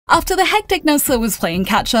After the hecticness that was playing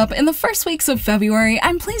catch-up in the first weeks of February,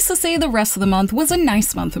 I'm pleased to say the rest of the month was a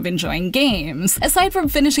nice month of enjoying games. Aside from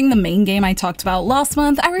finishing the main game I talked about last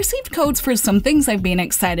month, I received codes for some things I've been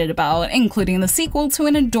excited about, including the sequel to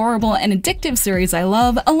an adorable and addictive series I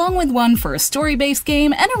love, along with one for a story-based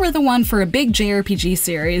game, and a rhythm one for a big JRPG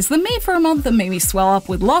series that made for a month that made me swell up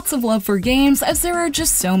with lots of love for games, as there are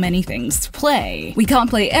just so many things to play. We can't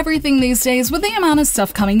play everything these days with the amount of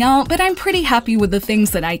stuff coming out, but I'm pretty happy with the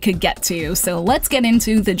things that I could get to, so let's get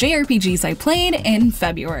into the JRPGs I played in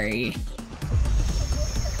February.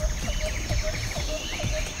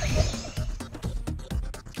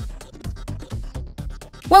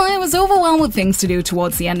 While I was overwhelmed with things to do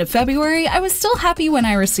towards the end of February, I was still happy when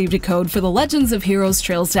I received a code for the Legends of Heroes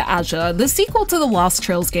Trails to Azure, the sequel to the last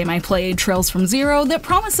Trails game I played, Trails from Zero, that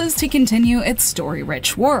promises to continue its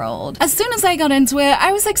story-rich world. As soon as I got into it,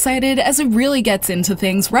 I was excited as it really gets into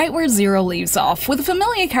things right where Zero leaves off, with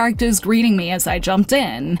familiar characters greeting me as I jumped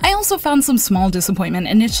in. I also found some small disappointment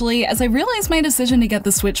initially, as I realized my decision to get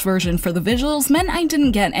the Switch version for the visuals meant I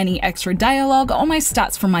didn't get any extra dialogue or my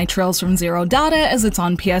stats from my Trails from Zero data as it's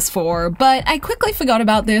on PS4, but I quickly forgot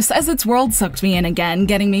about this as its world sucked me in again,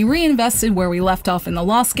 getting me reinvested where we left off in the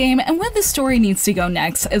last game and where the story needs to go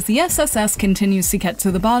next as the SSS continues to get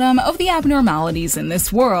to the bottom of the abnormalities in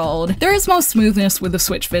this world. There is more smoothness with the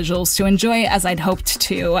Switch visuals to enjoy as I'd hoped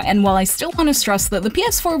to, and while I still want to stress that the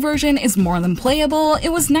PS4 version is more than playable, it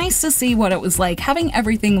was nice to see what it was like having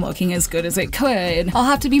everything looking as good as it could. I'll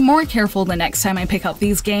have to be more careful the next time I pick up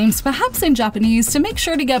these games, perhaps in Japanese, to make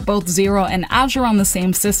sure to get both Zero and Azure on the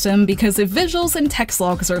same system, because if visuals and text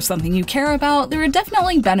logs are something you care about, there are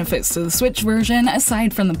definitely benefits to the Switch version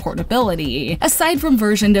aside from the portability. Aside from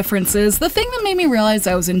version differences, the thing that made me realize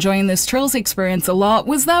I was enjoying this Trails experience a lot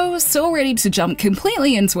was that I was so ready to jump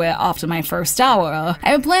completely into it after my first hour. I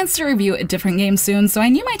had plans to review a different game soon, so I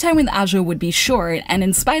knew my time with Azure would be short, and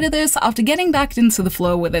in spite of this, after getting back into the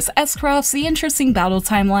flow with its S-crafts, the interesting battle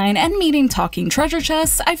timeline, and meeting talking treasure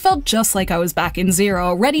chests, I felt just like I was back in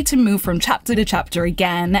Zero, ready to move from chapter to chapter again,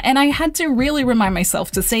 and I had to really remind myself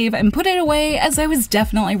to save and put it away as I was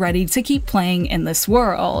definitely ready to keep playing in this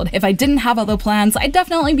world. If I didn't have other plans, I'd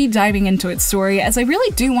definitely be diving into its story as I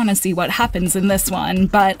really do want to see what happens in this one,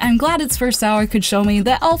 but I'm glad its first hour could show me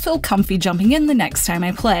that I'll feel comfy jumping in the next time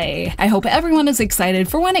I play. I hope everyone is excited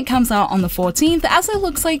for when it comes out on the 14th, as it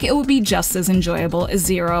looks like it will be just as enjoyable as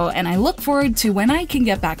Zero, and I look forward to when I can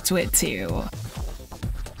get back to it too.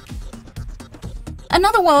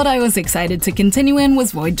 Another world I was excited to continue in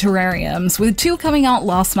was Void Terrariums, with 2 coming out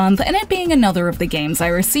last month and it being another of the games I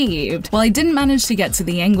received. While I didn't manage to get to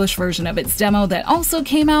the English version of its demo that also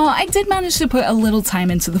came out, I did manage to put a little time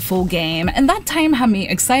into the full game, and that time had me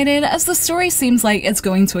excited as the story seems like it's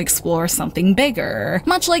going to explore something bigger.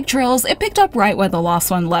 Much like Trails, it picked up right where the last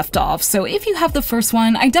one left off, so if you have the first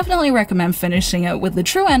one, I definitely recommend finishing it with the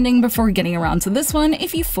true ending before getting around to this one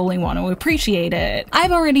if you fully want to appreciate it.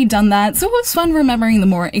 I've already done that, so it was fun remembering the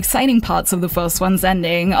more exciting parts of the first one's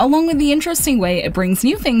ending, along with the interesting way it brings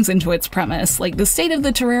new things into its premise, like the state of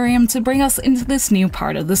the Terrarium to bring us into this new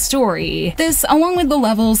part of the story. This, along with the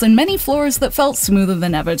levels and many floors that felt smoother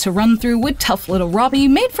than ever to run through with tough little Robbie,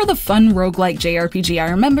 made for the fun roguelike JRPG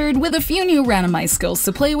I remembered, with a few new randomized skills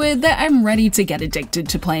to play with that I'm ready to get addicted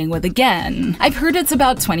to playing with again. I've heard it's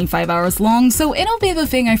about 25 hours long, so it'll be the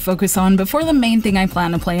thing I focus on before the main thing I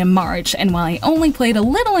plan to play in March, and while I only played a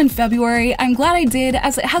little in February, I'm glad I did,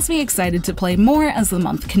 as it has me excited to play more as the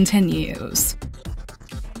month continues.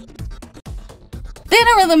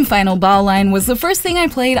 Theatrhythm Final Bar Line was the first thing I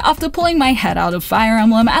played after pulling my head out of Fire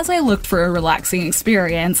Emblem as I looked for a relaxing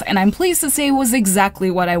experience, and I'm pleased to say it was exactly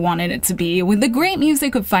what I wanted it to be, with the great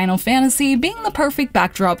music of Final Fantasy being the perfect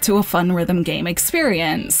backdrop to a fun rhythm game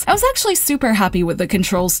experience. I was actually super happy with the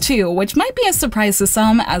controls too, which might be a surprise to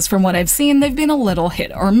some, as from what I've seen they've been a little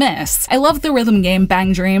hit or miss. I love the rhythm game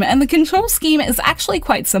Bang Dream, and the control scheme is actually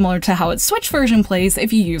quite similar to how its Switch version plays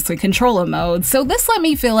if you use the controller mode, so this let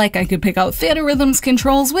me feel like I could pick out Theatrhythm's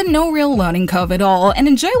controls with no real learning curve at all, and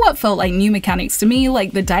enjoy what felt like new mechanics to me,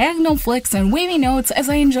 like the diagonal flicks and wavy notes, as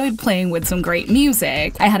I enjoyed playing with some great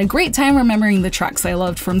music. I had a great time remembering the tracks I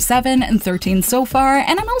loved from 7 and 13 so far,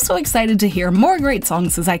 and I'm also excited to hear more great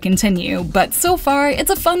songs as I continue, but so far,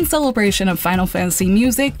 it's a fun celebration of Final Fantasy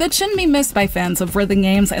music that shouldn't be missed by fans of rhythm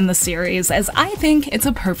games and the series, as I think it's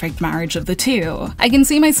a perfect marriage of the two. I can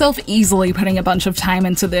see myself easily putting a bunch of time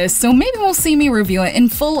into this, so maybe we'll see me review it in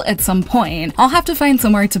full at some point. I'll have to find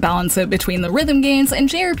somewhere to balance it between the rhythm games and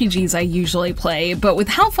JRPGs I usually play, but with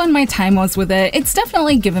how fun my time was with it, it's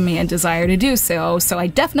definitely given me a desire to do so I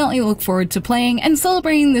definitely look forward to playing and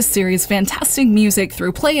celebrating this series' fantastic music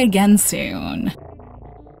through play again soon.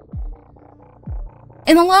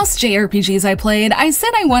 In the last JRPGs I played, I said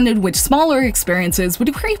I wondered which smaller experiences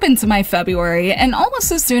would creep into my February, and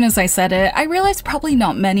almost as soon as I said it, I realized probably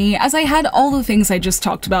not many, as I had all the things I just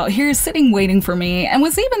talked about here sitting waiting for me, and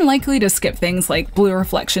was even likely to skip things like Blue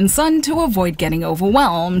Reflection Sun to avoid getting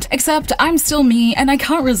overwhelmed. Except I'm still me, and I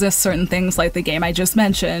can't resist certain things like the game I just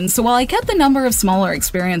mentioned, so while I kept the number of smaller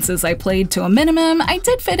experiences I played to a minimum, I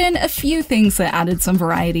did fit in a few things that added some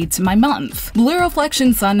variety to my month. Blue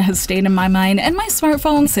Reflection Sun has stayed in my mind and my smartphone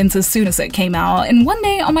since as soon as it came out, and one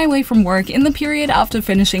day on my way from work in the period after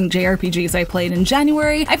finishing JRPGs I played in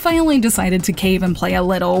January, I finally decided to cave and play a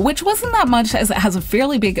little, which wasn't that much as it has a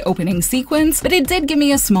fairly big opening sequence, but it did give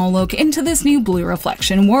me a small look into this new Blue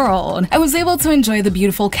Reflection world. I was able to enjoy the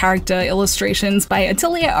beautiful character illustrations by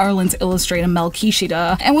Atelier Ireland's illustrator Mel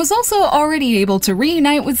Kishida, and was also already able to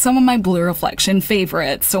reunite with some of my Blue Reflection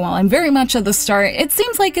favorites, so while I'm very much at the start, it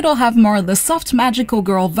seems like it'll have more of the soft magical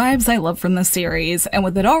girl vibes I love from the series, and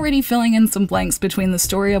with it already filling in some blanks between the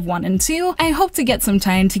story of 1 and 2, I hope to get some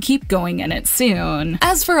time to keep going in it soon.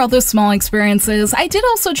 As for other small experiences, I did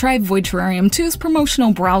also try Terrarium 2's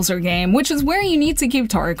promotional browser game, which is where you need to keep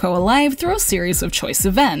Toriko alive through a series of choice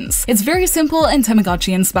events. It's very simple and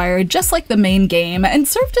Tamagotchi inspired, just like the main game, and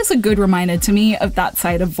served as a good reminder to me of that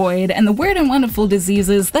side of Void and the weird and wonderful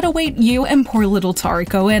diseases that await you and poor little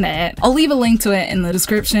Toriko in it. I'll leave a link to it in the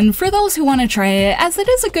description for those who want to try it, as it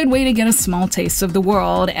is a good way to get a small taste of the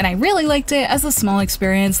world, and I really liked it as a small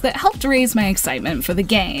experience that helped raise my excitement for the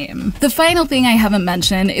game. The final thing I haven't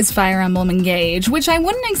mentioned is Fire Emblem Engage, which I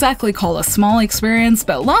wouldn't exactly call a small experience,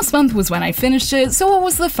 but last month was when I finished it, so it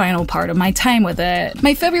was the final part of my time with it.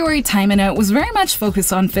 My February time in it was very much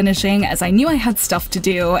focused on finishing, as I knew I had stuff to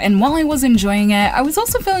do, and while I was enjoying it, I was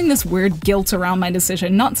also feeling this weird guilt around my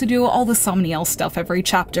decision not to do all the Somniel stuff every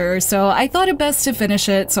chapter, so I thought it best to finish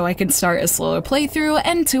it so I could start a slower playthrough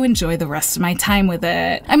and to enjoy the rest of my time with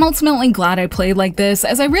it. I'm ultimately glad I played like this,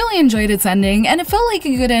 as I really enjoyed its ending, and it felt like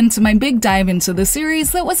a good end to my big dive into the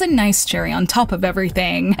series that was a nice cherry on top of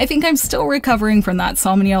everything. I think I'm still recovering from that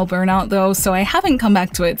Somniel burnout though, so I haven't come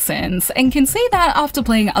back to it since, and can say that after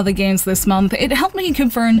playing other games this month, it helped me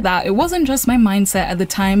confirm that it wasn't just my mindset at the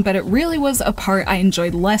time, but it really was a part I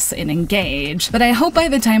enjoyed less in Engage. But I hope by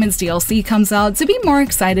the time its DLC comes out to be more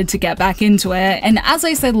excited to get back into it, and as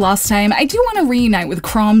I said last time, I do want to reunite with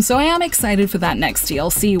Crom, so I am excited for that next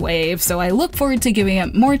DLC wave, so I look forward to giving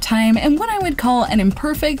it more time in what I would call an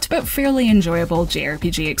imperfect but fairly enjoyable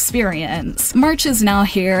JRPG experience. March is now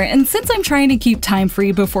here, and since I'm trying to keep time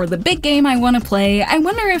free before the big game I want to play, I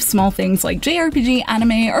wonder if small things like JRPG,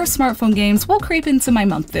 anime, or smartphone games will creep into my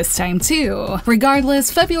month this time too.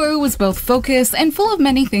 Regardless, February was both focused and full of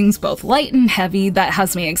many things both light and heavy that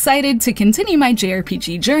has me excited to continue my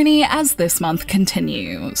JRPG journey as this month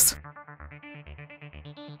continues.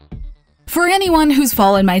 For anyone who's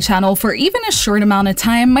followed my channel for even a short amount of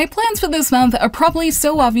time, my plans for this month are probably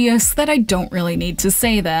so obvious that I don't really need to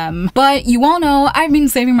say them. But you all know I've been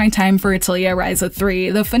saving my time for Atelier Ryza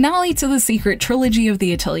 3, the finale to the secret trilogy of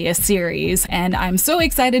the Atelier series, and I'm so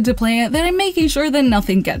excited to play it that I'm making sure that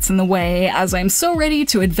nothing gets in the way, as I'm so ready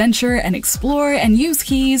to adventure and explore and use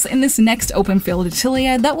keys in this next open field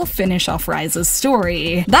Atelier that will finish off Ryza's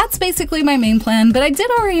story. That's basically my main plan, but I did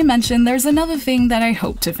already mention there's another thing that I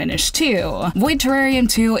hope to finish too. Void Terrarium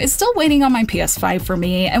 2 is still waiting on my PS5 for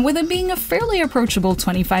me, and with it being a fairly approachable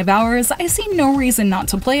 25 hours, I see no reason not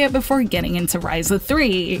to play it before getting into Ryza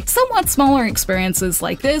 3. Somewhat smaller experiences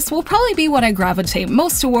like this will probably be what I gravitate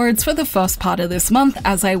most towards for the first part of this month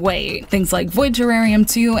as I wait. Things like Void Terrarium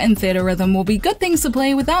 2 and Theatrhythm will be good things to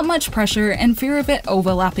play without much pressure and fear of it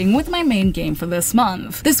overlapping with my main game for this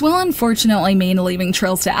month. This will unfortunately mean leaving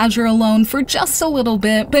Trails to Azure alone for just a little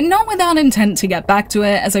bit, but not without intent to get back to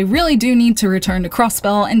it, as I really do need to return to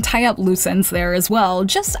Crossbell and tie up loose ends there as well,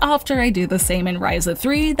 just after I do the same in Ryza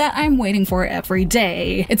 3 that I'm waiting for every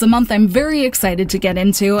day. It's a month I'm very excited to get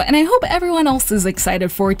into, and I hope everyone else is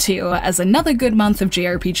excited for too, as another good month of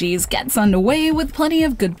JRPGs gets underway with plenty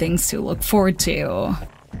of good things to look forward to.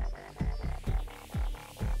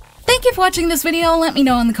 Thank you for watching this video. Let me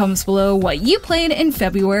know in the comments below what you played in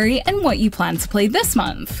February and what you plan to play this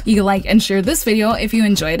month. You can like and share this video if you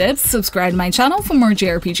enjoyed it, subscribe to my channel for more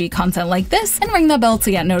JRPG content like this, and ring that bell to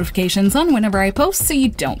get notifications on whenever I post so you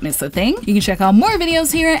don't miss a thing. You can check out more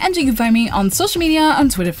videos here, and you can find me on social media on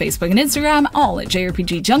Twitter, Facebook, and Instagram, all at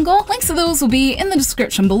JRPG Jungle. Links to those will be in the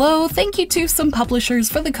description below. Thank you to some publishers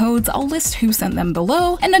for the codes. I'll list who sent them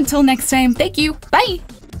below, and until next time, thank you, bye!